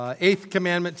Eighth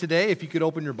commandment today, if you could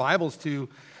open your Bibles to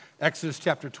Exodus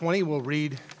chapter 20, we'll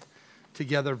read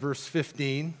together verse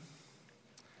 15.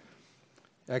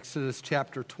 Exodus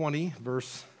chapter 20,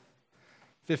 verse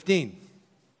 15.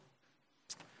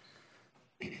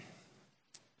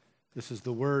 This is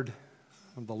the word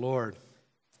of the Lord.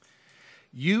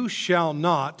 You shall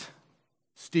not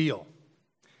steal.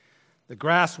 The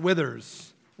grass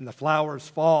withers and the flowers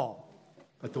fall,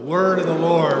 but the word of the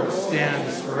Lord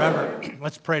stands forever.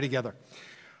 Let's pray together.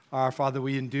 Our Father,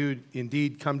 we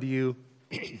indeed come to you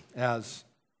as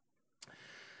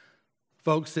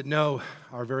folks that know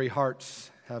our very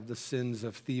hearts have the sins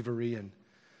of thievery and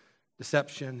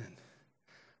deception. And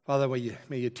Father,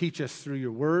 may you teach us through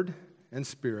your word and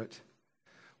spirit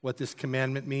what this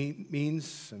commandment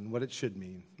means and what it should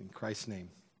mean. In Christ's name,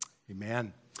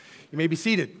 amen. You may be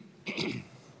seated.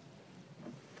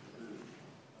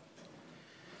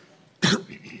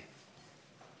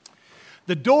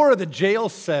 The door of the jail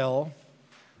cell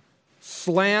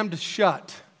slammed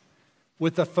shut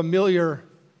with a familiar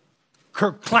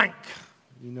kerclank.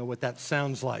 You know what that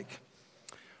sounds like.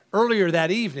 Earlier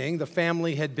that evening, the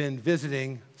family had been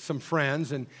visiting some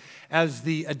friends, and as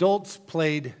the adults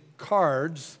played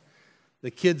cards,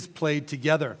 the kids played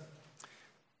together.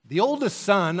 The oldest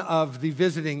son of the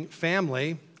visiting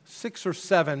family, 6 or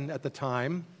 7 at the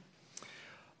time,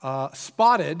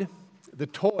 spotted the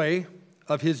toy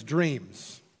of his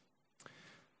dreams,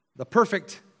 the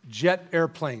perfect jet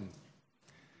airplane.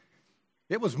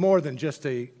 It was more than just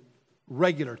a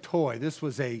regular toy. This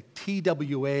was a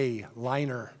TWA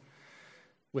liner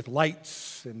with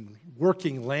lights and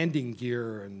working landing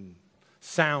gear and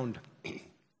sound,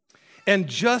 and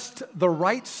just the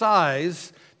right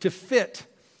size to fit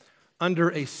under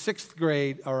a 6th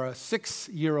grade or a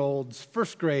 6-year-old's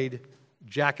first grade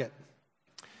jacket.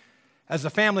 As the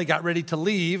family got ready to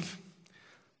leave,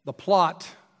 the plot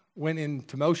went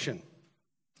into motion,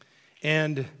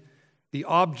 and the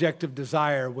object of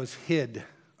desire was hid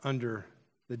under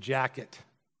the jacket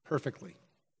perfectly.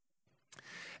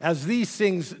 As these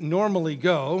things normally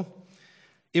go,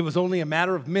 it was only a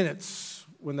matter of minutes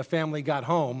when the family got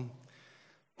home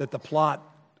that the plot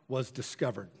was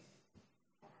discovered.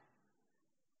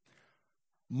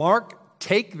 Mark,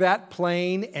 take that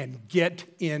plane and get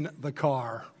in the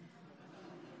car.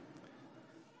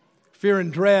 Fear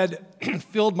and dread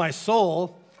filled my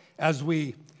soul as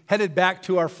we headed back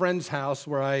to our friend's house,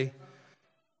 where I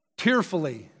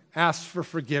tearfully asked for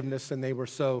forgiveness, and they were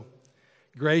so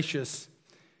gracious.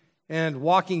 And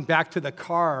walking back to the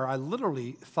car, I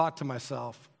literally thought to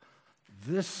myself,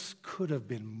 this could have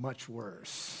been much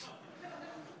worse.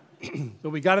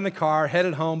 But we got in the car,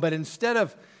 headed home, but instead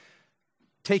of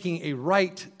taking a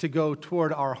right to go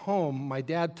toward our home, my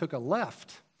dad took a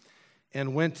left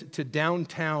and went to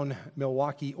downtown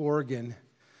Milwaukee, Oregon,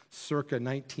 circa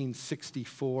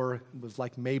 1964. It was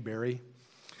like Mayberry.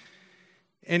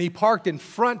 And he parked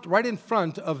right in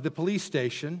front of the police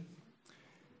station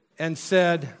and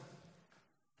said,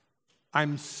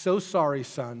 "I'm so sorry,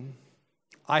 son.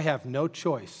 I have no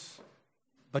choice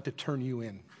but to turn you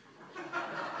in."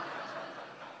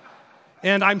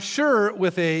 And I'm sure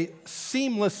with a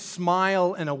seamless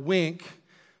smile and a wink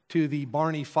to the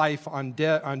Barney Fife on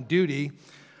duty,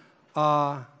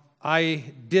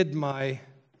 I did my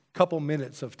couple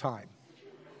minutes of time.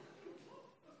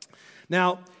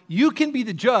 Now, you can be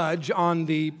the judge on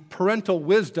the parental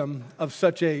wisdom of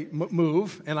such a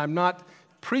move, and I'm not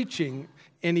preaching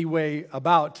any way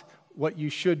about what you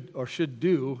should or should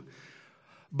do,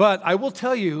 but I will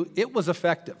tell you it was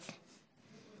effective.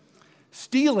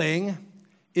 Stealing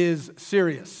is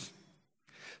serious.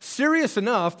 Serious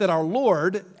enough that our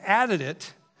Lord added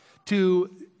it to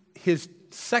his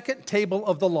second table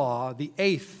of the law, the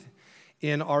 8th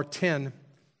in our 10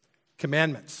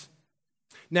 commandments.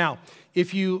 Now,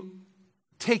 if you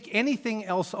take anything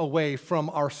else away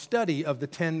from our study of the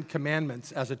 10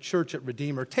 commandments as a church at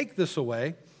Redeemer, take this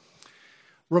away.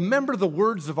 Remember the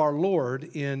words of our Lord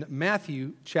in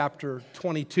Matthew chapter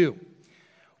 22,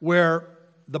 where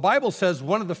the Bible says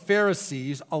one of the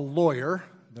Pharisees, a lawyer,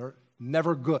 they're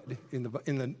never good in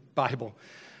the Bible,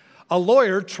 a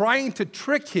lawyer trying to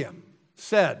trick him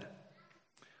said,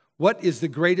 "What is the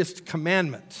greatest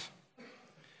commandment?"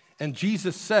 And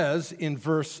Jesus says in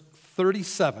verse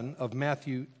 37 of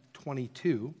Matthew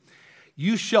 22,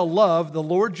 "You shall love the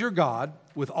Lord your God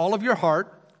with all of your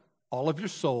heart, all of your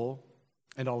soul,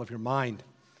 and all of your mind."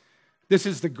 This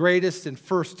is the greatest and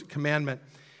first commandment.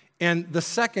 And the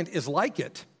second is like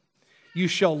it. You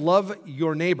shall love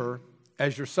your neighbor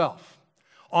as yourself.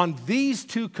 On these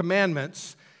 2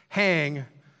 commandments hang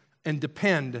and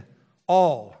depend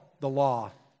all the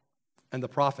law and the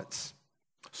prophets.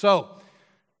 So,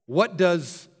 what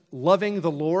does loving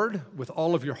the Lord with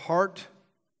all of your heart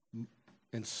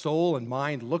and soul and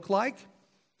mind look like?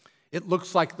 It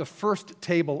looks like the first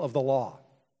table of the law,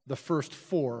 the first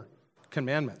 4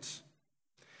 commandments.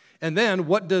 And then,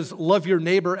 what does love your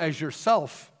neighbor as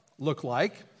yourself look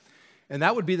like? And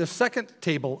that would be the second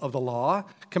table of the law,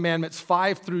 commandments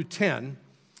 5 through 10,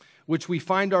 which we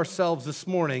find ourselves this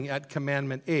morning at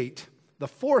commandment 8. The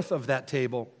fourth of that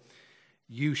table,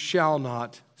 you shall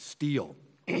not steal.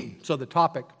 So the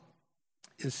topic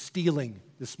is stealing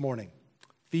this morning,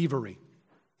 thievery.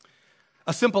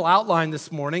 A simple outline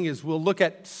this morning is we'll look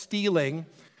at stealing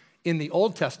in the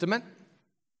Old Testament,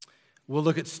 we'll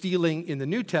look at stealing in the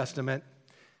New Testament,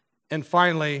 and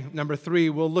finally, number 3,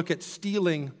 we'll look at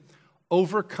stealing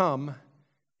overcome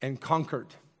and conquered.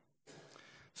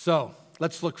 So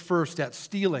let's look first at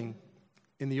stealing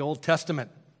in the Old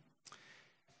Testament.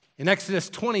 In Exodus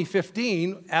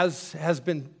 20:15, as has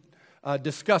been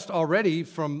discussed already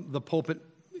from the pulpit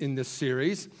in this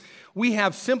series, we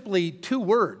have simply 2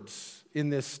 words in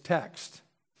this text.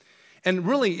 And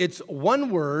really, it's one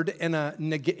word and a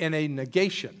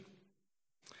negation.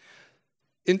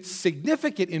 It's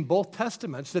significant in both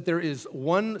Testaments that there is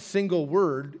one single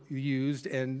word used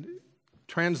and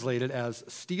translated as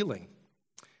stealing.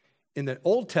 In the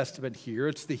Old Testament here,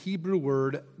 it's the Hebrew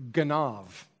word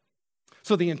ganav.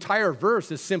 So the entire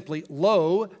verse is simply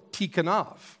lo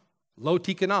tikanav. Lo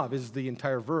tikanav is the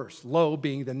entire verse. Lo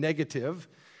being the negative.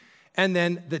 And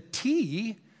then the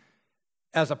T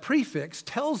as a prefix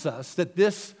tells us that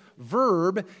this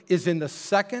verb is in the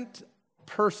second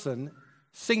person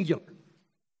singular.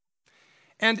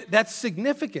 And that's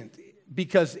significant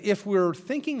because if we're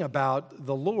thinking about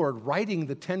the Lord writing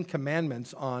the 10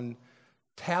 commandments on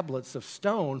tablets of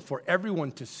stone for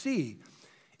everyone to see,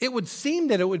 it would seem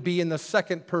that it would be in the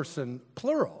second person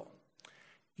plural.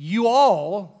 You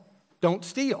all don't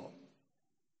steal.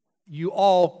 You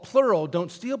all, plural,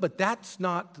 don't steal, but that's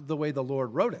not the way the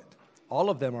Lord wrote it.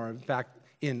 All of them are, in fact,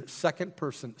 in second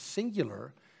person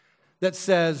singular that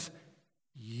says,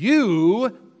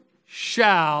 you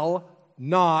shall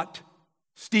not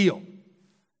steal.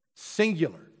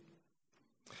 Singular.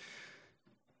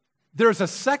 There's a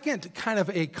second kind of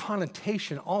a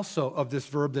connotation also of this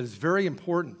verb that is very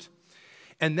important.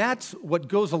 And that's what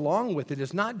goes along with it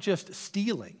is not just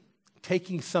stealing,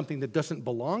 taking something that doesn't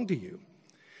belong to you,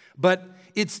 but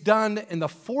it's done, and the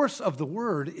force of the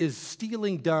word is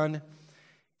stealing done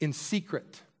in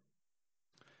secret,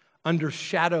 under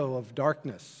shadow of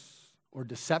darkness or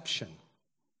deception.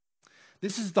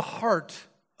 This is the heart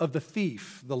of the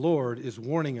thief the Lord is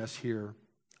warning us here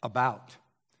about.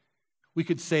 We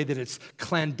could say that it's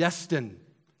clandestine,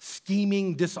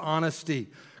 scheming dishonesty,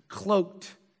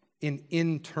 cloaked in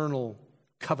internal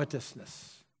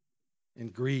covetousness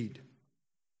and greed.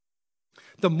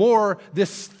 The more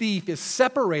this thief is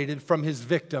separated from his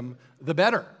victim, the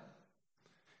better.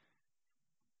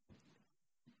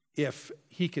 If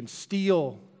he can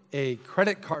steal a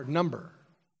credit card number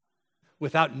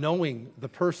without knowing the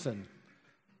person,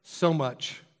 so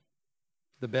much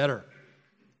the better.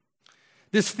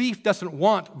 This thief doesn't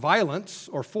want violence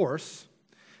or force.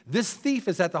 This thief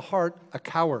is at the heart a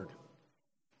coward.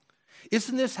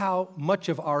 Isn't this how much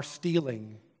of our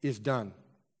stealing is done?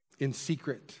 In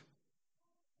secret,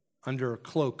 under a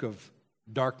cloak of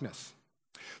darkness.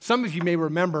 Some of you may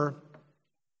remember,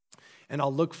 and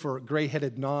I'll look for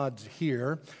gray-headed nods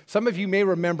here, some of you may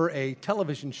remember a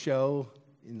television show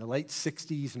in the late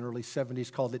 60s and early 70s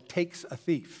called It Takes a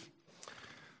Thief.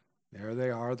 There they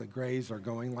are, the grays are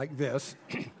going like this.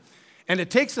 And It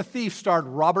Takes a Thief starred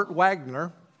Robert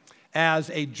Wagner as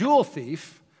a jewel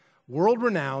thief,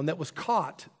 world-renowned, that was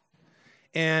caught.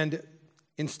 And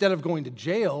instead of going to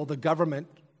jail, the government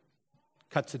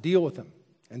cuts a deal with him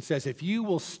and says, if you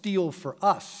will steal for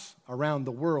us around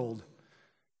the world,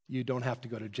 you don't have to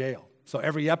go to jail. So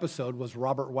every episode was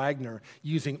Robert Wagner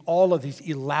using all of these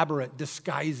elaborate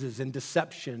disguises and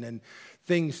deception and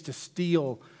things to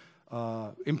steal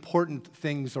important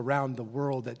things around the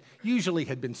world that usually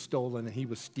had been stolen, and he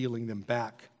was stealing them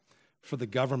back for the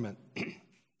government.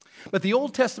 But the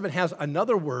Old Testament has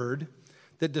another word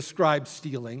that describes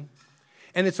stealing,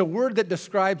 and it's a word that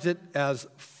describes it as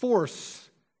force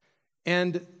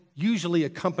and usually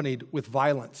accompanied with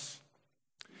violence.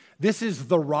 This is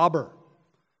the robber,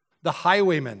 the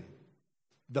highwayman,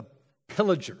 the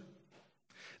pillager.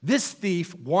 This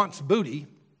thief wants booty,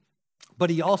 but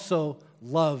he also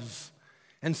loves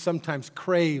and sometimes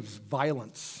craves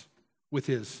violence with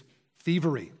his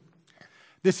thievery.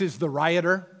 This is the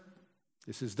rioter.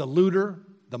 This is the looter,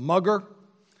 the mugger.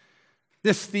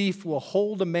 This thief will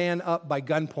hold a man up by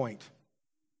gunpoint,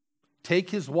 take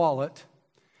his wallet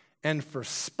and for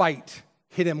spite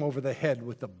hit him over the head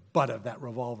with the butt of that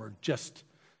revolver just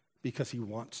because he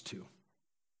wants to.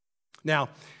 Now,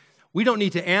 we don't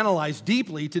need to analyze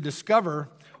deeply to discover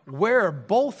where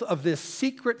both of this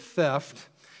secret theft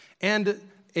and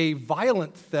a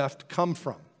violent theft come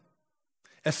from,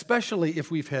 especially if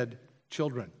we've had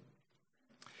children.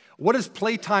 What is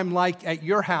playtime like at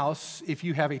your house if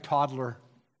you have a toddler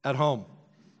at home?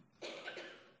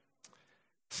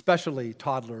 Especially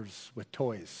toddlers with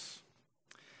toys.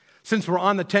 Since we're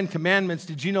on the 10 Commandments,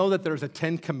 did you know that there's a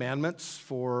 10 Commandments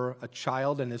for a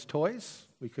child and his toys?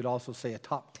 We could also say a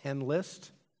top 10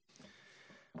 list.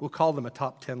 We'll call them a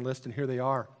top 10 list, and here they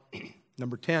are.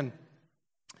 Number 10.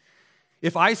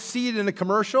 If I see it in a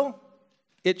commercial,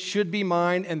 it should be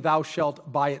mine, and thou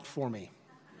shalt buy it for me.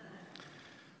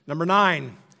 Number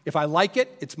 9. If I like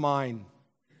it, it's mine.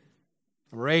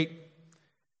 Number 8.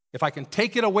 If I can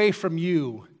take it away from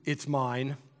you, it's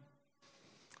mine.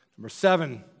 Number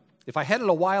 7. If I had it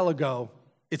a while ago,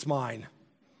 it's mine.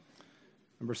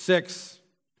 Number 6.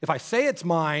 If I say it's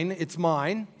mine, it's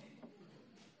mine.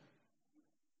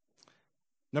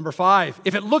 Number 5.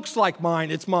 If it looks like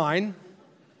mine, it's mine.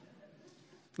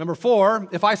 Number 4.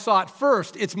 If I saw it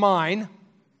first, it's mine.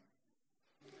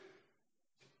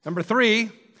 Number 3.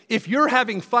 If you're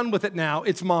having fun with it now,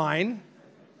 it's mine.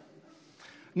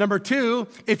 Number 2.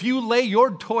 If you lay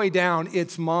your toy down,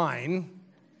 it's mine.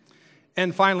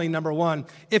 And finally, number 1.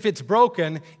 If it's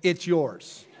broken, it's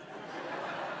yours.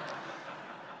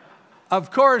 Of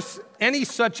course, any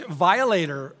such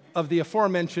violator of the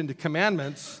aforementioned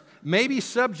commandments may be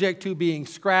subject to being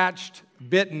scratched,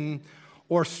 bitten,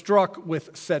 or struck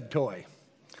with said toy.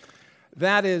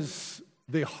 That is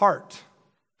the heart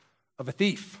of a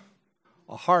thief,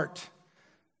 a heart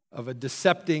of a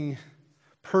decepting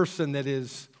person that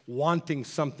is wanting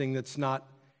something that's not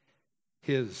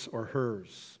his or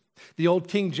hers. The old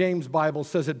King James Bible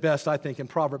says it best, I think, in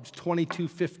Proverbs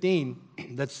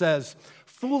 22:15, that says,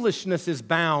 foolishness is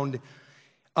bound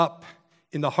up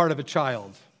in the heart of a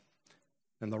child,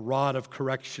 and the rod of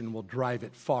correction will drive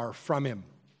it far from him.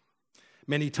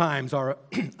 Many times our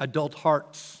adult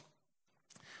hearts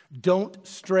don't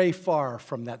stray far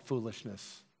from that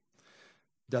foolishness,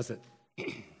 does it?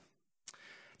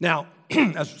 Now,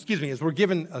 as we're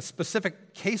given a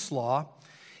specific case law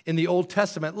in the Old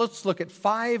Testament, let's look at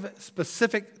 5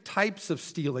 specific types of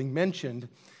stealing mentioned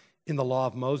in the law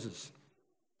of Moses.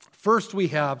 First, we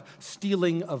have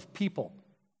stealing of people,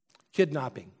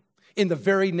 kidnapping. In the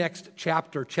very next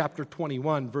chapter, chapter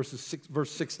 21, verse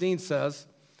 16 says,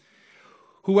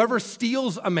 whoever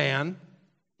steals a man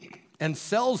and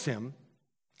sells him,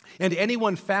 and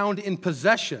anyone found in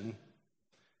possession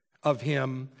of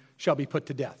him shall be put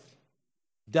to death.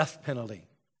 Death penalty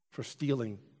for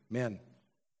stealing men.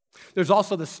 There's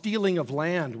also the stealing of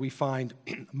land. We find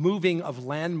moving of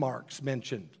landmarks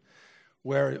mentioned,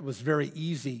 where it was very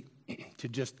easy to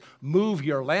just move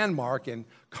your landmark and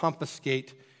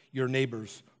confiscate your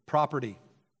neighbor's property.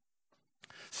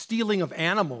 Stealing of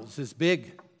animals is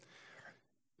big.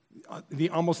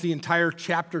 Almost the entire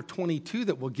chapter 22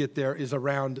 that we'll get there is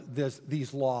around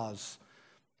these laws.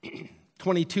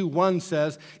 22:1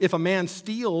 says, if a man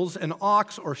steals an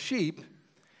ox or sheep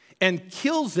and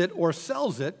kills it or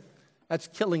sells it, that's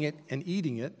killing it and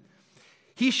eating it,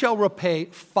 he shall repay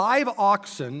 5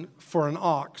 oxen for an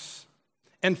ox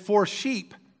and 4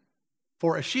 sheep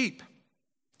for a sheep.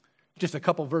 Just a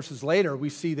couple verses later, we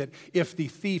see that if the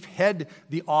thief had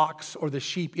the ox or the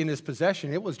sheep in his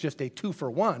possession, it was just a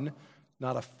 2-for-1,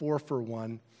 not a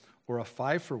 4-for-1 or a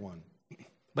 5-for-1.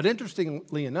 But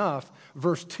interestingly enough,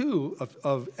 verse 2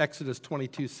 of Exodus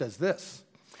 22 says this,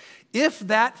 if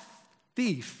that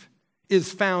thief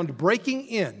is found breaking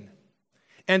in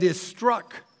and is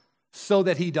struck so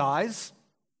that he dies,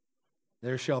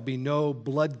 there shall be no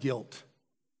blood guilt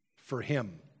for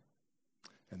him.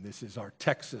 And this is our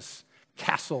Texas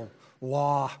castle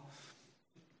law,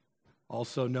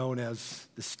 also known as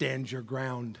the stand your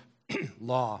ground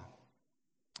law.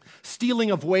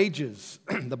 Stealing of wages,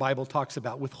 the Bible talks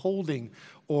about withholding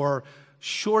or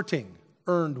shorting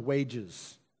earned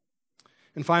wages.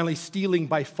 And finally, stealing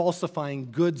by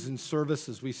falsifying goods and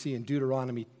services, we see in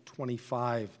Deuteronomy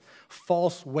 25.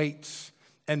 False weights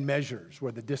and measures,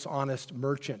 where the dishonest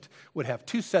merchant would have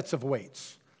 2 sets of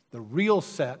weights, the real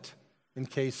set in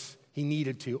case he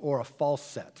needed to, or a false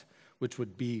set, which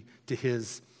would be to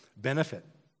his benefit.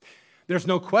 There's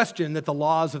no question that the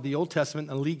laws of the Old Testament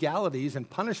and legalities and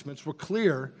punishments were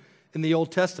clear in the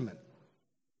Old Testament,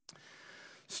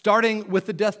 starting with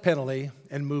the death penalty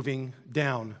and moving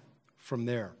down from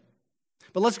there.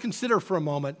 But let's consider for a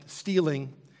moment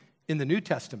stealing in the New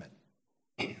Testament.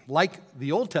 Like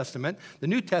the Old Testament, the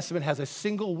New Testament has a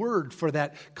single word for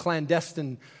that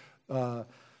clandestine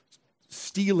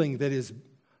stealing that is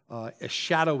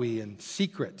shadowy and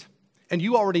secret. And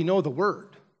you already know the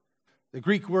word. The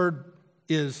Greek word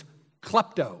is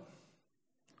klepto,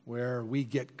 where we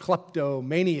get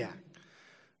kleptomaniac,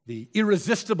 the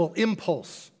irresistible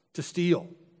impulse to steal.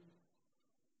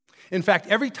 In fact,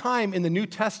 every time in the New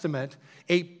Testament,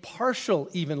 a partial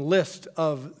even list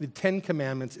of the 10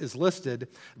 Commandments is listed,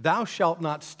 thou shalt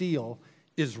not steal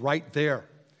is right there.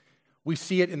 We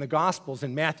see it in the Gospels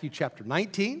in Matthew chapter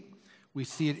 19, we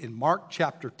see it in Mark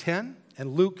chapter 10,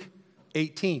 and Luke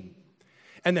 18.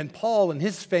 And then Paul, in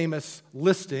his famous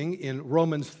listing in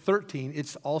Romans 13,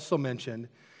 it's also mentioned,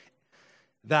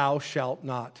 thou shalt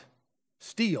not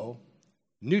steal,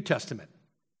 New Testament.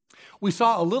 We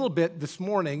saw a little bit this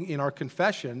morning in our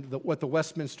confession what the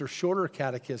Westminster Shorter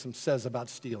Catechism says about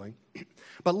stealing.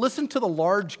 But listen to the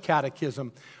large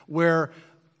catechism where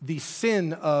the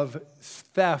sin of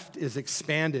theft is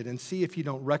expanded, and see if you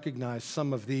don't recognize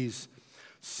some of these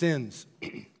sins.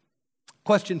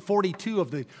 Question 142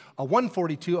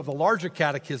 of the larger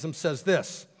catechism says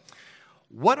this: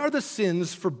 what are the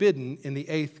sins forbidden in the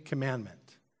 8th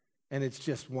commandment? And it's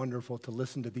just wonderful to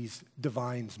listen to these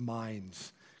divines'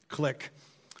 minds click.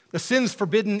 The sins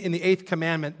forbidden in the 8th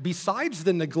commandment, besides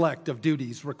the neglect of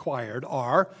duties required,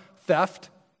 are theft,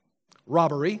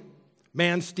 robbery,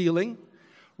 man-stealing,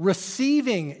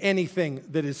 receiving anything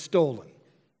that is stolen,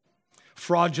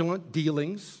 fraudulent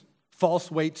dealings,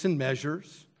 false weights and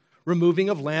measures, removing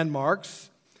of landmarks,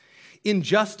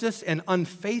 injustice and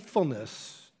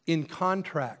unfaithfulness in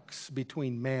contracts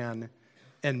between man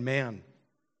and man,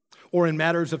 or in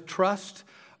matters of trust,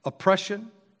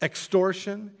 oppression,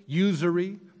 extortion,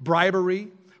 usury, bribery,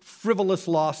 frivolous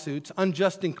lawsuits,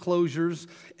 unjust enclosures,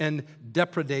 and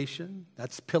depredation.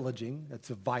 That's pillaging,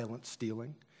 that's a violent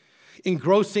stealing.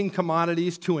 Engrossing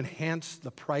commodities to enhance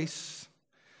the price,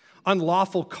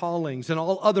 unlawful callings, and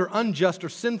all other unjust or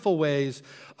sinful ways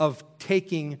of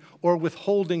taking or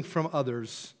withholding from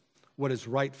others what is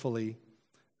rightfully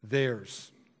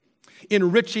theirs.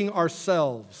 Enriching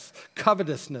ourselves,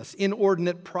 covetousness,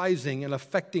 inordinate prizing and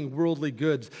affecting worldly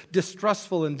goods,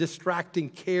 distrustful and distracting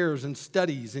cares and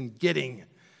studies in getting,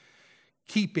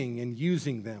 keeping and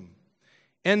using them,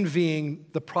 envying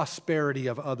the prosperity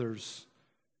of others,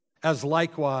 as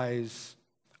likewise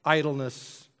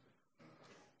idleness,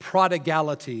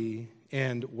 prodigality,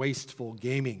 and wasteful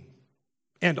gaming,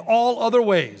 and all other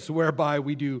ways whereby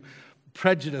we do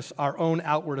prejudice our own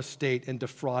outward estate and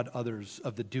defraud others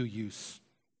of the due use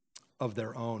of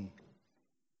their own.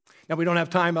 Now, we don't have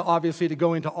time, obviously, to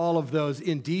go into all of those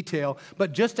in detail,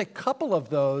 but just a couple of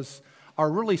those are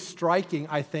really striking,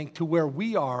 I think, to where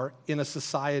we are in a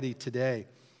society today.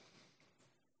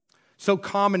 So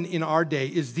common in our day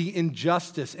is the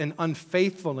injustice and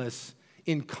unfaithfulness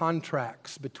in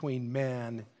contracts between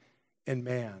man and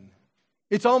man.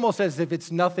 It's almost as if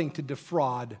it's nothing to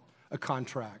defraud a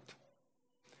contract.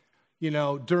 You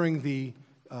know, during the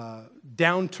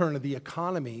downturn of the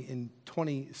economy in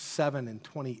 27 and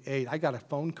 28, I got a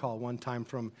phone call one time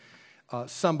from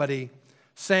somebody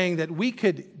saying that we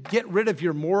could get rid of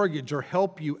your mortgage or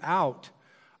help you out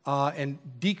and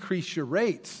decrease your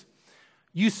rates.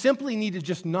 You simply need to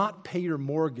just not pay your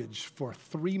mortgage for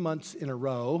 3 months in a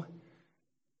row.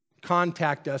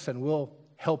 Contact us and we'll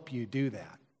help you do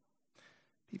that.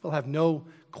 People have no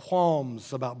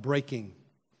qualms about breaking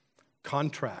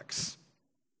contracts.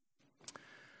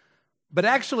 But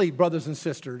actually, brothers and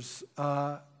sisters,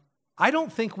 I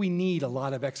don't think we need a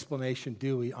lot of explanation,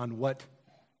 do we, on what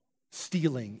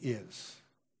stealing is.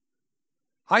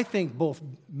 I think both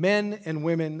men and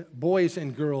women, boys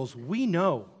and girls, we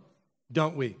know,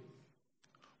 don't we,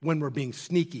 when we're being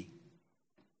sneaky,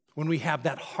 when we have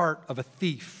that heart of a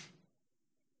thief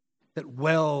that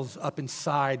wells up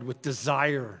inside with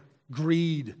desire,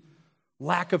 greed,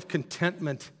 lack of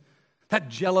contentment, that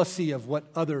jealousy of what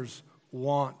others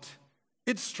want.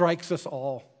 It strikes us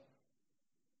all.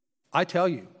 I tell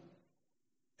you,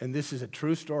 and this is a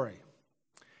true story,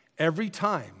 every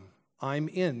time I'm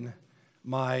in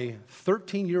my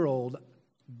 13-year-old,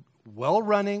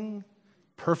 well-running,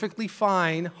 perfectly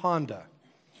fine Honda,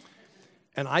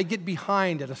 and I get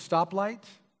behind at a stoplight,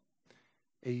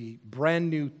 a brand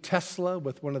new Tesla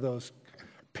with one of those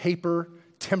paper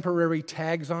temporary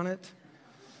tags on it,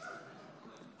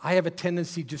 I have a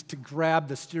tendency just to grab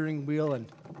the steering wheel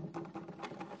and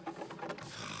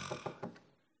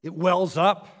it wells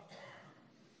up.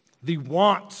 The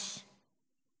wants.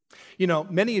 You know,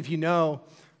 many of you know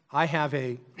I have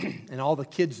and all the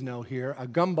kids know here, a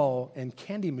gumball and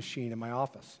candy machine in my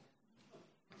office.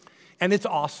 And it's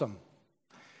awesome.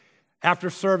 After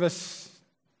service,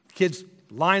 kids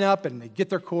line up and they get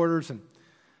their quarters. And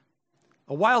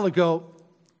a while ago,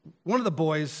 one of the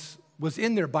boys was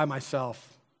in there by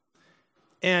myself.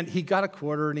 And he got a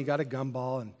quarter and he got a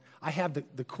gumball. And I have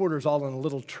the quarters all in a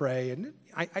little tray. And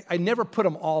I never put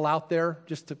them all out there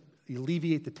just to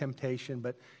alleviate the temptation.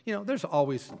 But, there's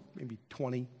always maybe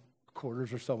 20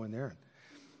 quarters or so in there.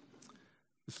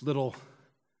 This little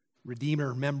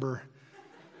Redeemer member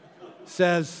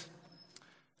says,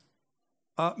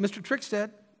 Mr. Trigsted,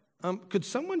 could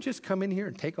someone just come in here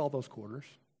and take all those quarters?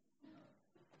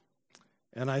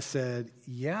 And I said,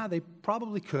 yeah, they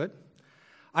probably could.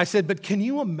 I said, but can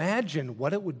you imagine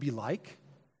what it would be like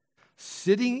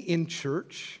sitting in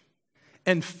church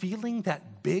and feeling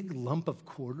that big lump of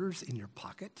quarters in your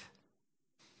pocket?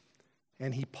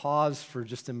 And he paused for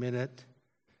just a minute,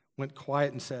 went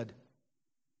quiet and said,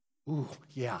 ooh,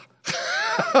 yeah.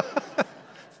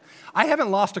 I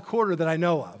haven't lost a quarter that I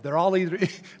know of. They're all either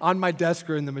on my desk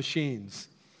or in the machines.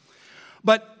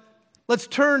 But let's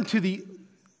turn to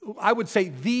I would say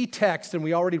the text, and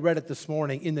we already read it this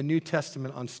morning, in the New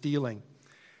Testament on stealing.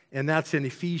 And that's in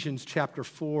Ephesians chapter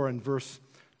 4 and verse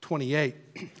 28.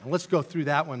 And let's go through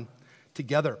that one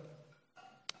together.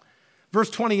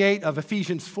 Verse 28 of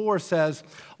Ephesians 4 says,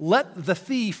 let the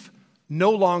thief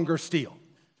no longer steal.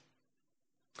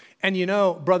 And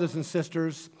brothers and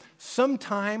sisters,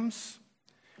 sometimes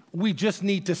we just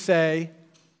need to say,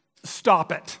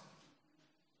 stop it.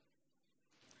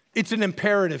 It's an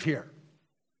imperative here.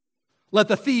 Let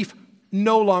the thief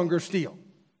no longer steal.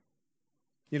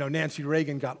 Nancy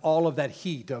Reagan got all of that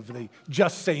heat of the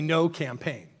Just Say No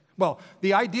campaign. Well,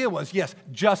 the idea was, yes,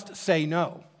 just say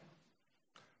no.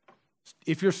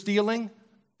 If you're stealing,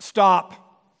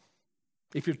 stop.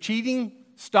 If you're cheating,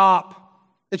 stop.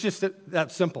 It's just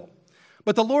that simple.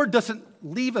 But the Lord doesn't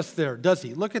leave us there, does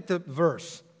he? Look at the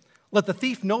verse. Let the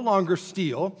thief no longer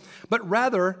steal, but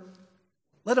rather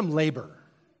let him labor,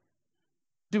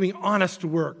 doing honest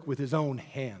work with his own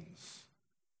hands.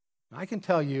 I can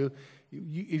tell you,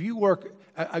 if you work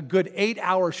a good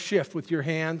 8-hour shift with your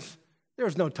hands,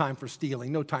 there's no time for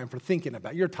stealing, no time for thinking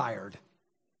about it. You're tired.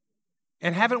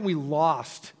 And haven't we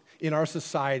lost in our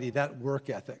society that work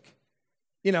ethic?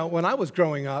 When I was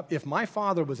growing up, if my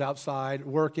father was outside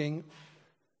working,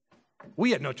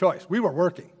 we had no choice. We were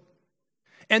working.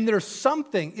 And there's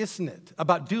something, isn't it,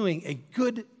 about doing a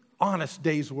good, honest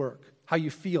day's work, how you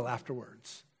feel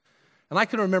afterwards. And I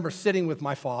can remember sitting with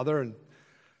my father and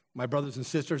my brothers and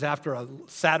sisters after a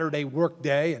Saturday work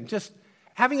day and just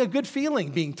having a good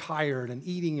feeling, being tired and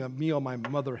eating a meal my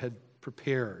mother had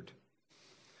prepared.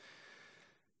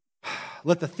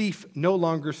 Let the thief no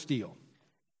longer steal.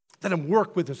 Let him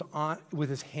work with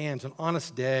his hands, an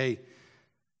honest day.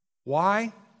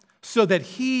 Why? So that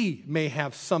he may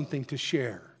have something to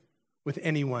share with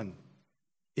anyone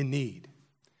in need.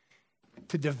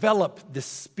 To develop the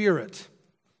spirit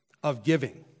of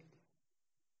giving.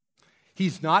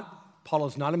 Paul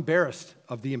is not embarrassed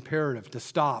of the imperative to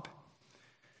stop.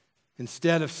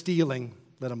 Instead of stealing,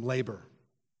 let him labor,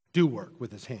 do work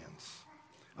with his hands.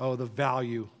 Oh, the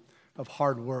value of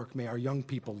hard work. May our young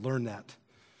people learn that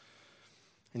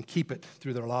and keep it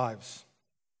through their lives.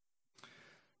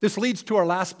 This leads to our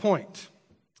last point.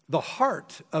 The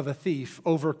heart of a thief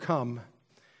overcome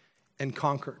and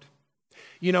conquered.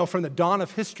 From the dawn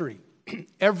of history,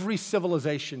 every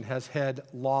civilization has had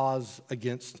laws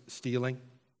against stealing.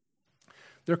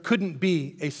 There couldn't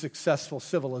be a successful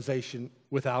civilization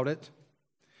without it.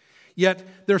 Yet,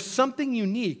 there's something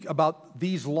unique about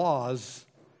these laws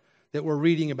that we're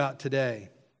reading about today.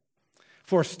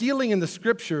 For stealing in the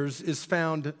Scriptures is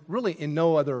found really in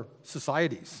no other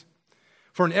societies.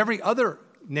 For in every other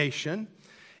nation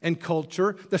and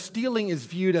culture, the stealing is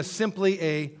viewed as simply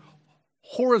a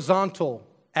horizontal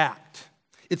act.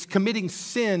 It's committing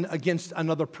sin against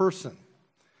another person.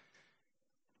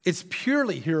 It's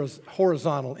purely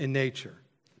horizontal in nature.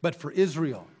 But for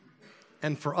Israel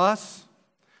and for us,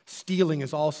 stealing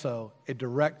is also a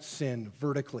direct sin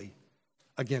vertically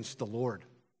against the Lord.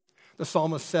 The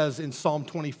psalmist says in Psalm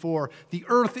 24, "The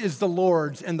earth is the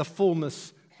Lord's and the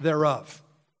fullness thereof."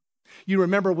 You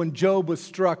remember when Job was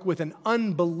struck with an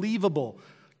unbelievable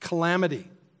calamity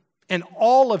and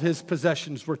all of his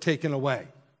possessions were taken away.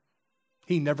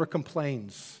 He never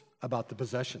complains about the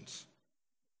possessions,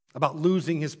 about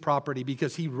losing his property,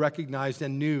 because he recognized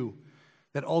and knew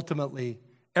that ultimately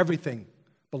everything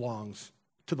belongs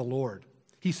to the Lord.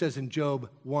 He says in Job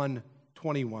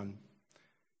 1:21,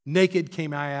 "Naked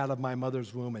came I out of my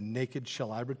mother's womb, and naked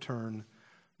shall I return.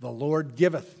 The Lord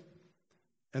giveth,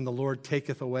 and the Lord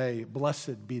taketh away.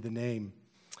 Blessed be the name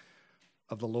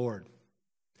of the Lord."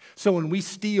 So when we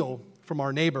steal from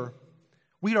our neighbor,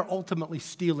 we are ultimately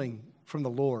stealing from the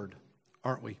Lord,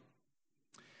 aren't we?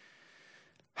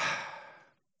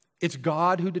 It's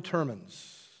God who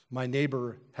determines my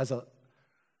neighbor has a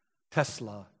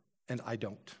Tesla and I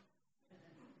don't.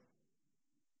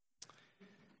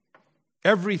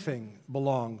 Everything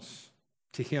belongs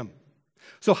to him.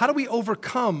 So how do we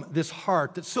overcome this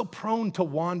heart that's so prone to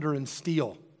wander and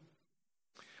steal?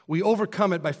 We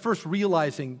overcome it by first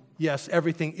realizing, yes,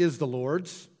 everything is the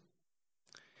Lord's.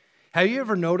 Have you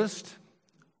ever noticed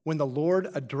when the Lord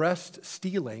addressed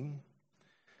stealing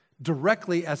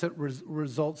directly as it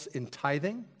results in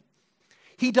tithing?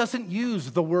 He doesn't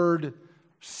use the word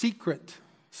secret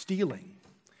stealing.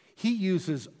 He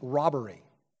uses robbery,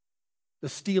 the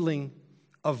stealing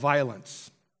of violence.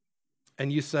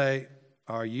 And you say,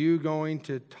 are you going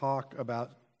to talk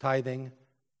about tithing?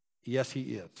 Yes, he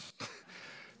is.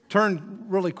 Turn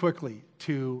really quickly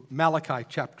to Malachi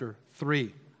chapter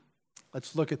 3.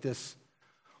 Let's look at this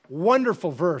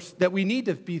wonderful verse that we need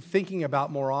to be thinking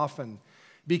about more often,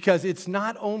 because it's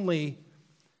not only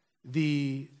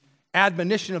the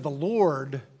admonition of the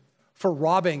Lord for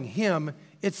robbing him,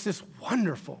 it's this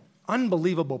wonderful,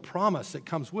 unbelievable promise that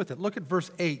comes with it. Look at verse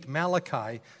 8,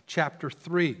 Malachi chapter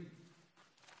 3.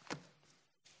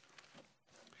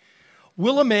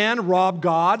 Will a man rob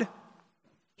God?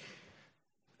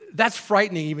 That's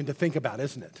frightening even to think about,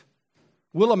 isn't it?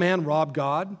 Will a man rob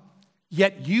God?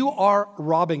 Yet you are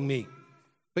robbing me.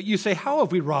 But you say, how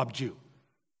have we robbed you?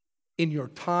 In your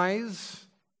tithes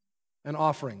and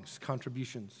offerings,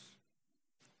 contributions.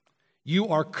 You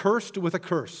are cursed with a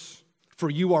curse, for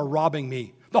you are robbing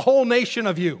me, the whole nation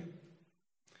of you.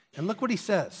 And look what he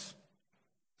says.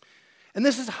 And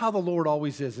this is how the Lord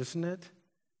always is, isn't it?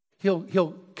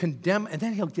 He'll condemn, and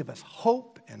then he'll give us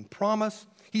hope and promise.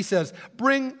 He says,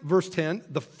 bring, verse 10,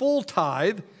 the full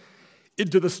tithe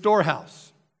into the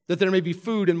storehouse, that there may be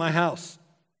food in my house,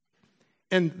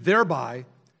 and thereby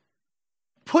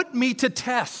put me to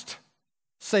test,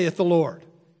 saith the Lord.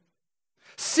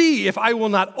 See if I will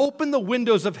not open the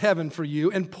windows of heaven for you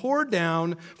and pour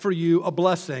down for you a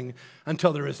blessing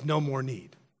until there is no more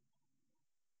need.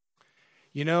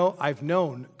 You know, I've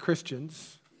known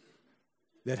Christians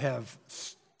that have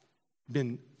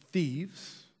been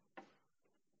thieves.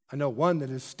 I know one that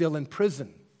is still in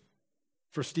prison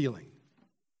for stealing.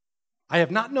 I have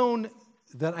not known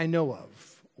that I know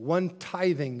of one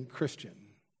tithing Christian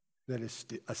that is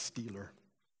a stealer.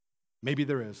 Maybe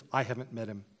there is. I haven't met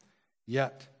him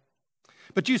yet.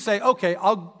 But you say, okay,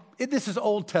 this is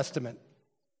Old Testament.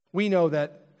 We know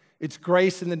that it's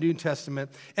grace in the New Testament,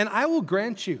 and I will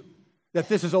grant you that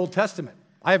this is Old Testament.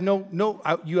 I have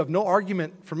you have no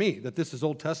argument for me that this is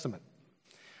Old Testament.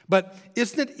 But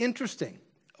isn't it interesting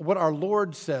what our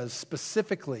Lord says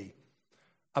specifically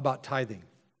about tithing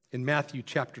in Matthew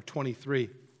chapter 23,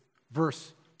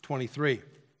 verse 23,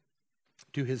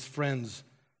 to his friends,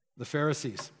 the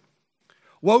Pharisees?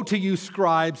 Woe to you,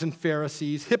 scribes and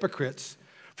Pharisees, hypocrites,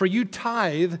 for you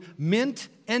tithe mint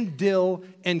and dill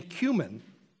and cumin,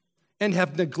 and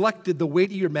have neglected the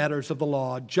weightier matters of the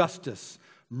law, justice,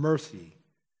 mercy,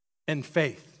 and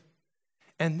faith.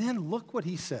 And then look what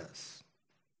he says.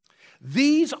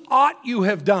 These ought you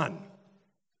have done.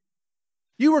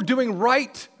 You are doing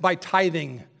right by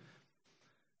tithing.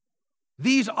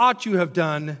 These ought you have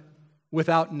done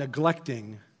without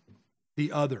neglecting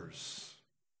the others.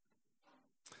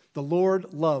 The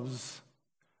Lord loves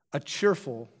a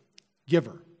cheerful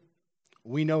giver.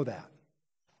 We know that.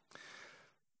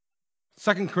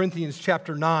 2 Corinthians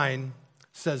chapter 9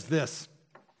 says this.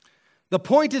 The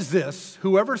point is this,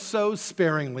 whoever sows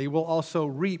sparingly will also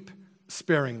reap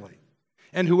sparingly,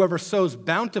 and whoever sows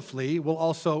bountifully will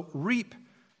also reap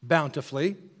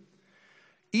bountifully.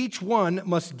 Each one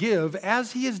must give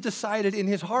as he has decided in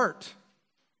his heart.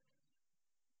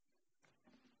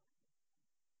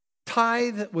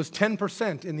 Tithe was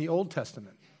 10% in the Old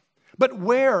Testament. But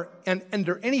where and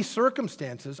under any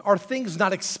circumstances are things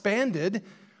not expanded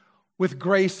with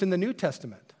grace in the New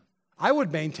Testament? I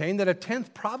would maintain that a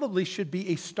tenth probably should be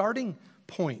a starting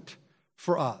point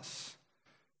for us.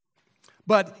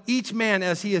 But each man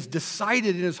as he has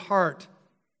decided in his heart,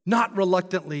 not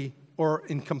reluctantly or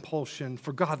in compulsion,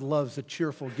 for God loves a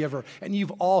cheerful giver. And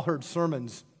you've all heard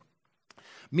sermons.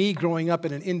 Me growing up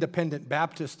in an independent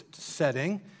Baptist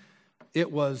setting,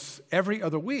 it was every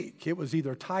other week. It was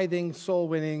either tithing, soul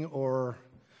winning, or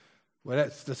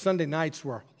the Sunday nights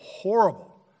were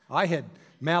horrible. I had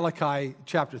Malachi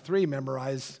chapter 3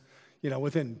 memorized,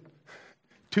 within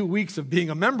 2 weeks of being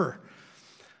a member.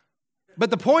 But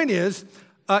the point is,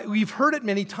 we've heard it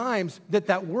many times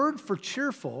that word for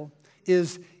cheerful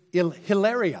is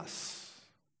hilarious.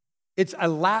 It's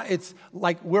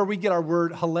like where we get our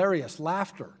word hilarious,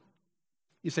 laughter.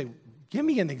 You say, give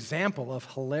me an example of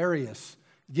hilarious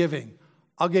giving.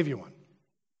 I'll give you one.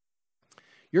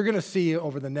 You're going to see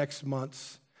over the next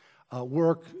months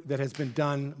work that has been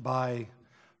done by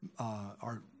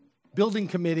our building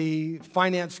committee,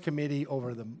 finance committee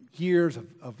over the years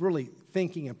of really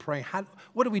thinking and praying.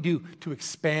 What do we do to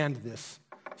expand this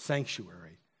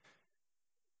sanctuary?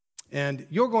 And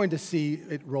you're going to see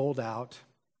it rolled out.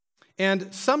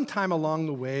 And sometime along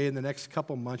the way, in the next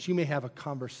couple months, you may have a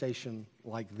conversation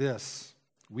like this.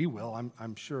 We will,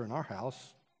 I'm sure, in our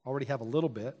house. Already have a little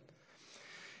bit.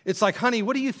 It's like, honey,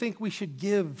 what do you think we should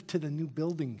give to the new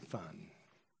building fund?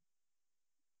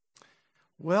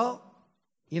 Well,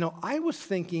 I was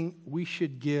thinking we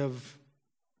should give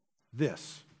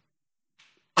this.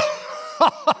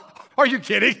 Are you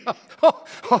kidding?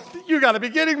 You got to be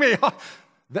kidding me.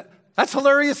 That's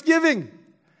hilarious giving.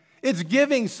 It's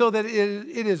giving so that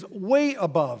it is way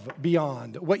above,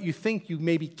 beyond what you think you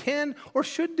maybe can or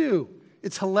should do.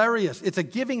 It's hilarious. It's a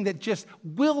giving that just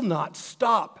will not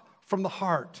stop from the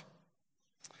heart.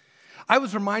 I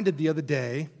was reminded the other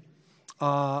day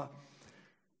that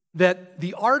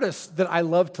the artists that I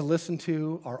love to listen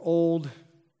to are old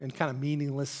and kind of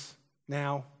meaningless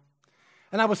now.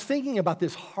 And I was thinking about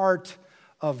this heart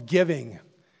of giving,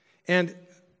 and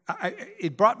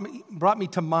it brought me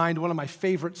to mind one of my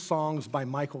favorite songs by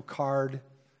Michael Card.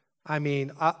 I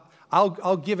mean,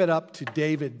 I'll give it up to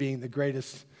David being the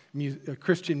greatest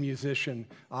Christian musician.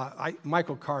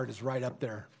 Michael Card is right up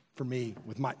there for me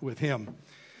with him.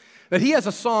 But he has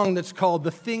a song that's called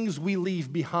 "The Things We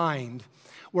Leave Behind,"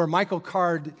 where Michael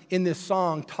Card in this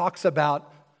song talks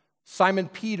about Simon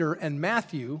Peter and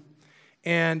Matthew,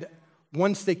 and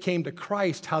once they came to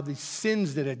Christ, how the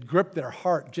sins that had gripped their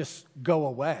heart just go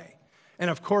away. And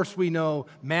of course, we know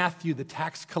Matthew, the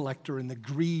tax collector, and the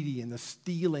greedy, and the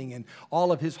stealing, and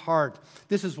all of his heart.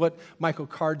 This is what Michael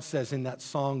Card says in that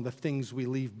song, "The Things We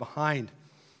Leave Behind."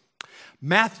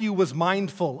 Matthew was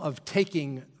mindful of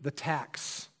taking the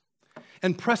tax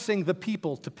and pressing the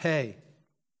people to pay.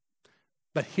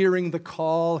 But hearing the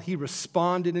call, he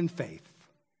responded in faith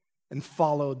and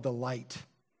followed the light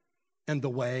and the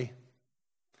way.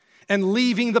 And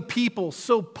leaving the people,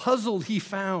 so puzzled he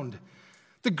found.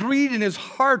 The greed in his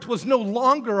heart was no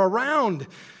longer around.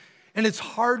 And it's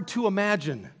hard to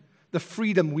imagine the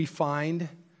freedom we find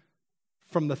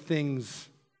from the things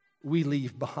we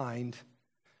leave behind.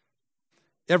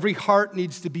 Every heart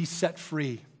needs to be set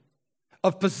free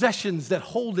of possessions that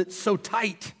hold it so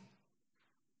tight.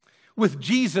 With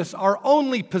Jesus, our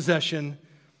only possession,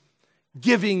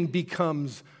 giving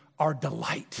becomes our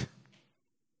delight.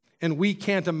 And we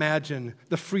can't imagine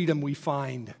the freedom we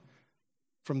find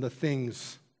from the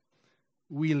things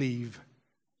we leave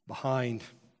behind.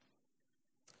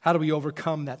 How do we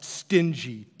overcome that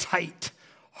stingy, tight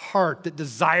heart that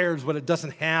desires what it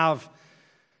doesn't have?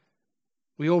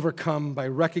 We overcome by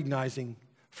recognizing,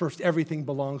 first, everything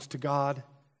belongs to God,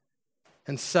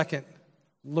 and second,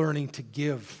 learning to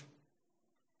give,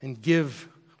 and give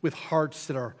with hearts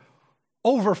that are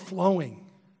overflowing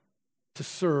to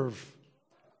serve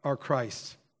our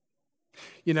Christ.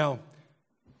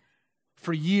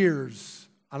 For years,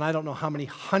 and I don't know how many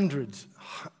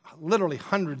literally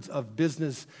hundreds of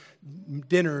business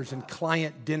dinners and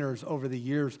client dinners over the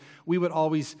years, we would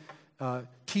always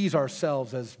tease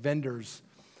ourselves as vendors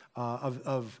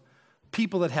of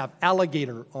people that have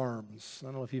alligator arms. I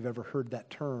don't know if you've ever heard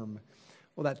that term.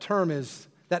 Well, that term is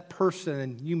that person,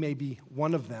 and you may be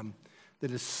one of them, that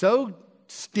is so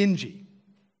stingy,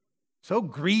 so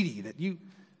greedy that you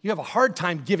have a hard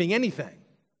time giving anything.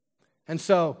 And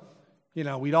so,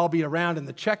 we'd all be around and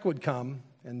the check would come,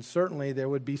 and certainly there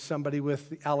would be somebody with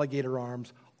the alligator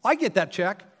arms. I get that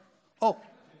check. Oh,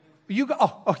 you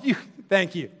go. You.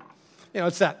 Thank you.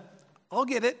 It's that. I'll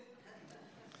get it.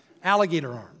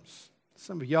 Alligator arms.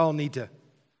 Some of y'all need to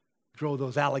grow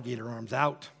those alligator arms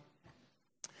out.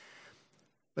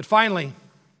 But finally,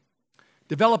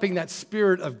 developing that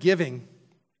spirit of giving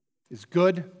is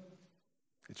good.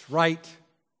 It's right.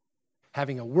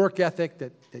 Having a work ethic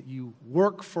that you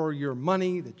work for your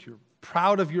money, that you're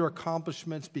proud of your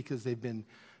accomplishments because they've been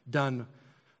done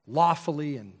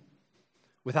lawfully and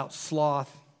without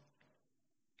sloth.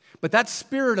 But that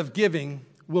spirit of giving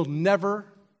will never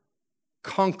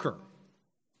conquer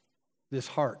this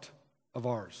heart of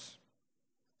ours.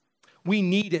 We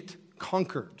need it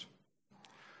conquered.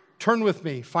 Turn with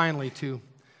me, finally, to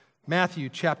Matthew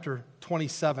chapter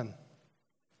 27.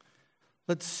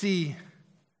 Let's see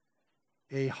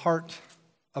a heart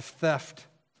of theft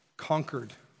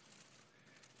conquered.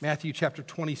 Matthew chapter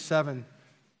 27,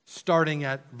 starting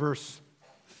at verse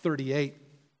 38.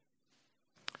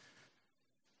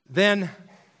 Then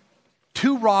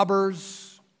 2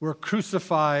 robbers were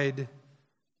crucified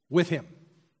with him,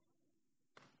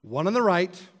 one on the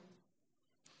right,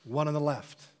 one on the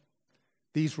left.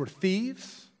 These were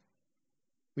thieves.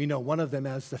 We know one of them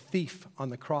as the thief on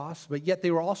the cross, but yet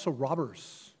they were also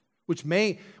robbers, which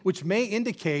may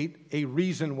indicate a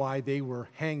reason why they were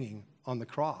hanging on the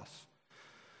cross.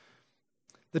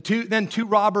 Then two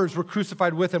robbers were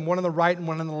crucified with him, one on the right and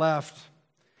one on the left.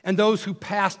 And those who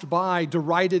passed by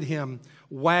derided him,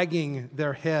 wagging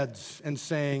their heads and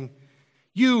saying,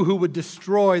 "You who would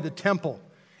destroy the temple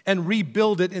and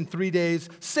rebuild it in 3 days,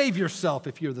 save yourself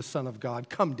if you're the Son of God.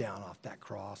 Come down off that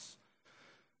cross."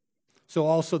 So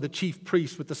also the chief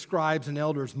priests with the scribes and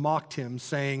elders mocked him,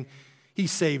 saying, "He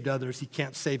saved others, he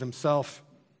can't save himself.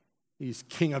 He's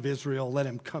King of Israel. Let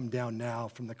him come down now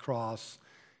from the cross,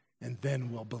 and then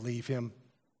we'll believe him.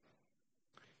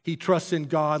 He trusts in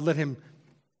God.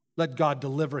 Let God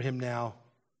deliver him now,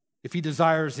 if he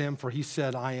desires him, for he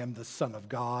said, 'I am the Son of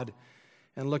God.'"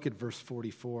 And look at verse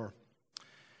 44.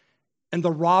 "And the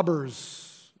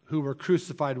robbers who were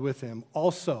crucified with him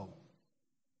also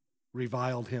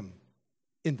reviled him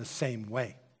in the same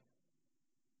way."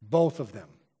 Both of them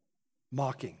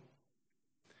mocking.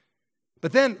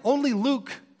 But then only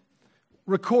Luke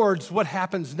records what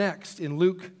happens next in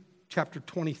Luke chapter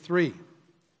 23,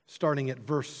 starting at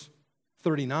verse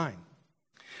 39.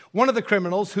 One of the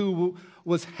criminals who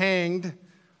was hanged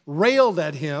railed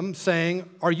at him, saying,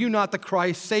 "Are you not the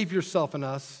Christ? Save yourself and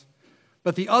us."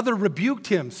 But the other rebuked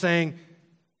him, saying,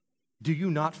 "Do you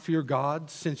not fear God,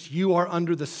 since you are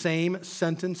under the same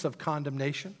sentence of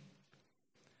condemnation?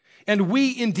 And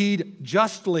we indeed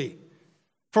justly,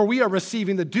 for we are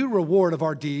receiving the due reward of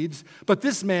our deeds, but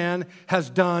this man has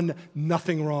done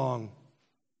nothing wrong."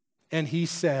 And he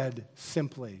said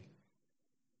simply,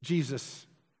 "Jesus,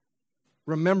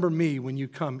 remember me when you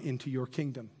come into your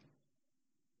kingdom."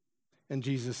 And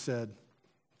Jesus said,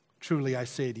 "Truly I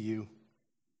say to you,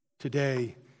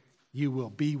 today you will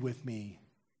be with me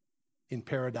in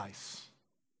paradise."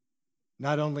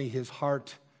 Not only his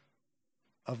heart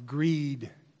of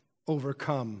greed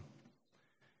overcome,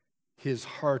 his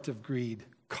heart of greed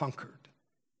conquered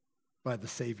by the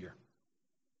Savior.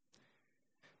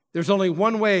 There's only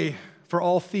one way for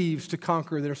all thieves to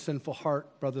conquer their sinful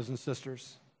heart, brothers and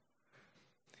sisters.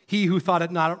 He who thought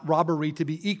it not robbery to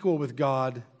be equal with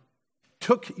God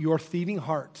took your thieving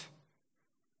heart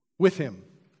with him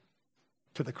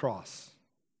to the cross.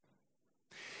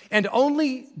 And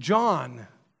only John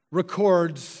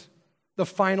records the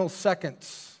final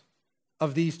seconds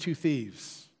of these two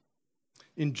thieves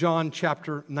in John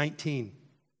chapter 19,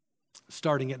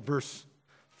 starting at verse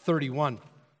 31.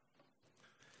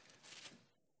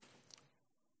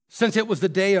 "Since it was the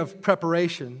day of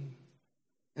preparation,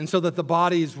 and so that the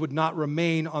bodies would not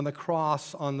remain on the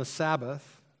cross on the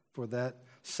Sabbath," for that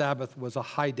Sabbath was a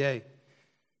high day,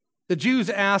 "the Jews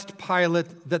asked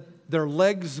Pilate that their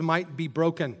legs might be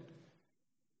broken,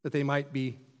 that they might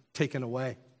be taken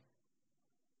away."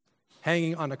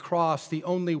 Hanging on a cross, the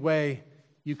only way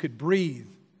you could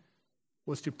breathe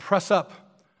was to press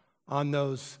up on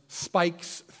those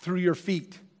spikes through your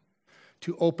feet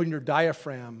to open your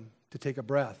diaphragm to take a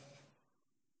breath.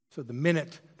 So the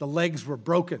minute the legs were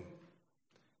broken,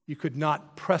 you could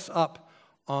not press up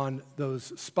on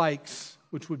those spikes,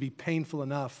 which would be painful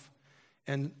enough,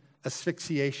 and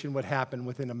asphyxiation would happen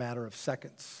within a matter of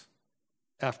seconds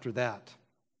after that.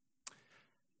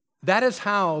 That is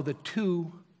how the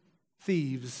two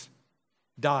thieves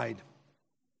died.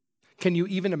 Can you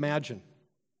even imagine?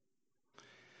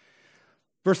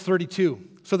 Verse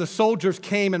 32, "So the soldiers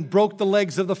came and broke the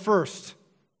legs of the first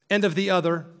and of the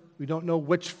other." We don't know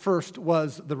which first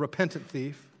was the repentant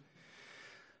thief.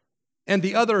 "And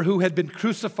the other who had been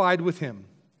crucified with him."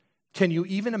 Can you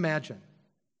even imagine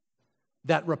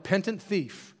that repentant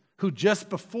thief who just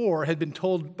before had been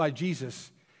told by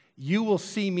Jesus, "You will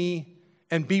see me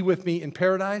and be with me in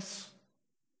paradise"?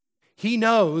 He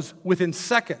knows within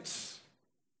seconds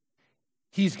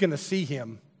he's going to see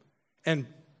him, and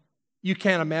I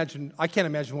can't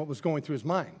imagine what was going through his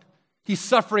mind. He's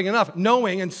suffering enough,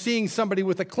 knowing and seeing somebody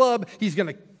with a club, he's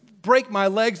going to break my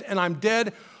legs and I'm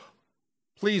dead.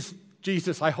 Please,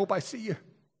 Jesus, I hope I see you.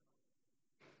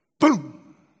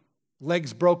 Boom!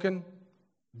 Legs broken,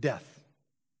 death.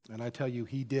 And I tell you,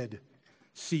 he did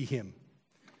see him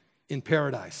in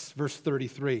paradise. Verse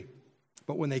 33,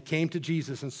 "But when they came to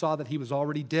Jesus and saw that he was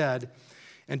already dead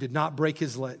and they did not break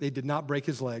his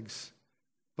legs,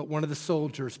 but one of the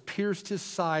soldiers pierced his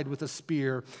side with a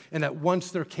spear, and at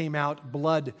once there came out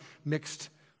blood mixed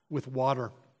with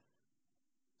water.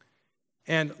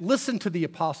 And listen to the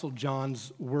Apostle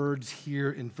John's words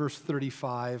here in verse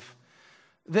 35.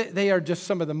 They are just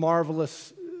some of the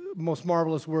most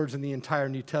marvelous words in the entire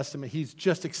New Testament. He's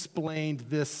just explained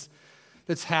this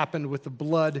that's happened with the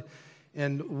blood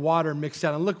and water mixed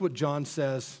out. And look what John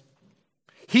says.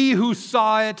 He who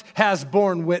saw it has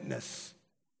borne witness.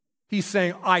 He's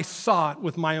saying, I saw it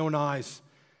with my own eyes.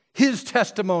 His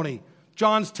testimony,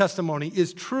 John's testimony,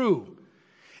 is true.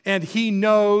 And he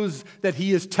knows that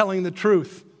he is telling the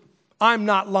truth. I'm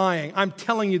not lying. I'm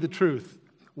telling you the truth.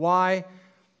 Why?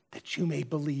 That you may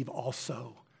believe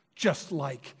also, just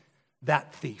like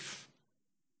that thief.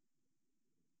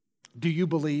 Do you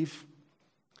believe?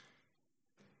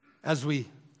 As we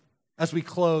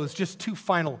close, just two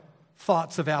final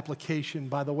thoughts of application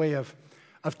by the way of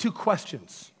two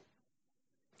questions.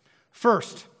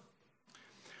 First,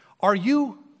 are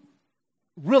you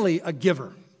really a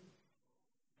giver?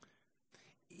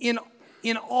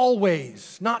 In all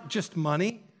ways, not just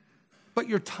money, but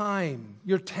your time,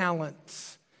 your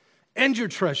talents, and your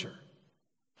treasure.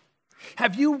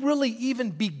 Have you really even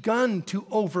begun to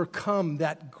overcome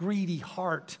that greedy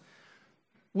heart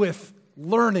with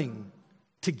learning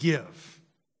to give?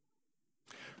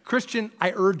 Christian,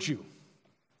 I urge you,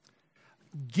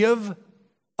 give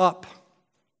up.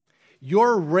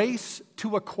 Your race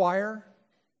to acquire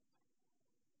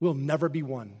will never be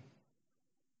won.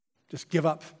 Just give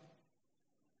up.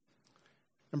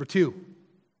 Number two,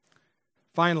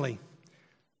 finally,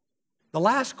 the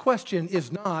last question is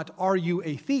not, are you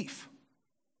a thief?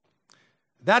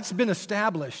 That's been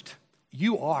established.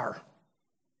 You are.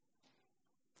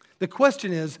 The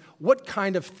question is, what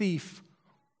kind of thief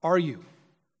are you?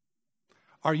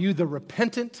 Are you the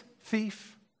repentant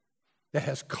thief that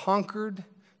has conquered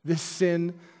this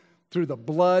sin through the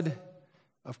blood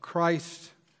of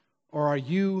Christ? Or are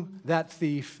you that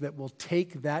thief that will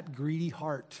take that greedy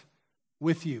heart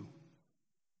with you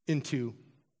into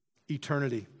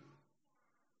eternity?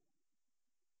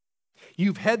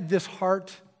 You've had this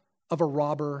heart of a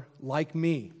robber like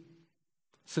me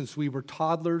since we were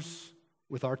toddlers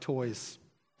with our toys.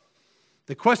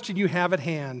 The question you have at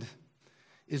hand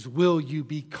is, will you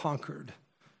be conquered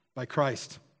by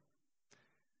Christ?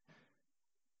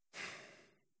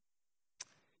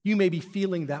 You may be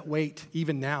feeling that weight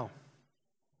even now.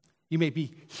 You may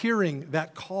be hearing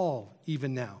that call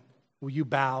even now. Will you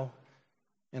bow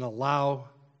and allow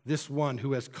this one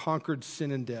who has conquered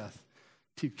sin and death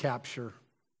to capture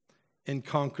and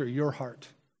conquer your heart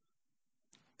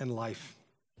and life?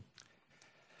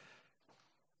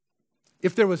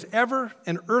 If there was ever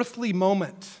an earthly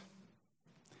moment,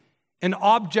 an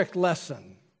object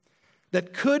lesson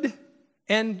that could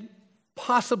and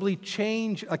possibly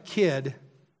change a kid,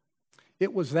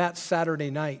 it was that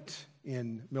Saturday night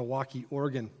in Milwaukee,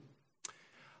 Oregon.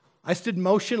 I stood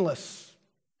motionless,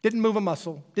 didn't move a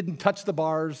muscle, didn't touch the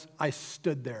bars. I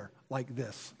stood there like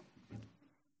this,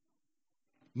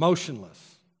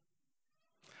 motionless.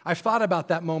 I've thought about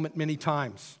that moment many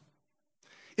times.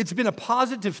 It's been a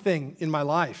positive thing in my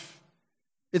life.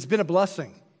 It's been a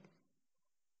blessing.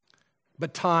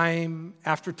 But time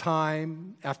after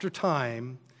time after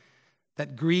time,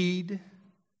 that greed,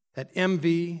 that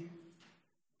envy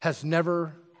has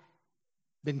never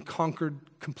been conquered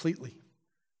completely.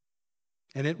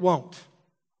 And it won't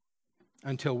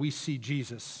until we see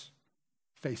Jesus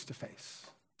face to face.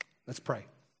 Let's pray.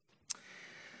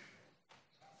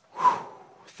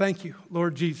 Thank you,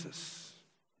 Lord Jesus.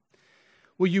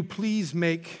 Will you please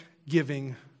make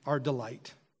giving our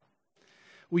delight?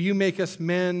 Will you make us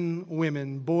men,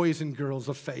 women, boys, and girls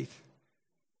of faith?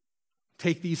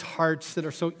 Take these hearts that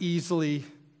are so easily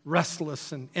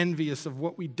restless and envious of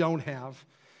what we don't have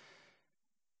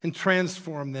and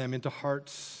transform them into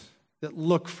hearts that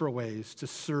look for ways to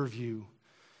serve you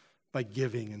by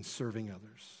giving and serving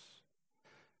others.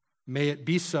 May it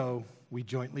be so, we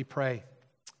jointly pray.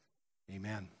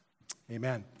 Amen.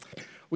 Amen.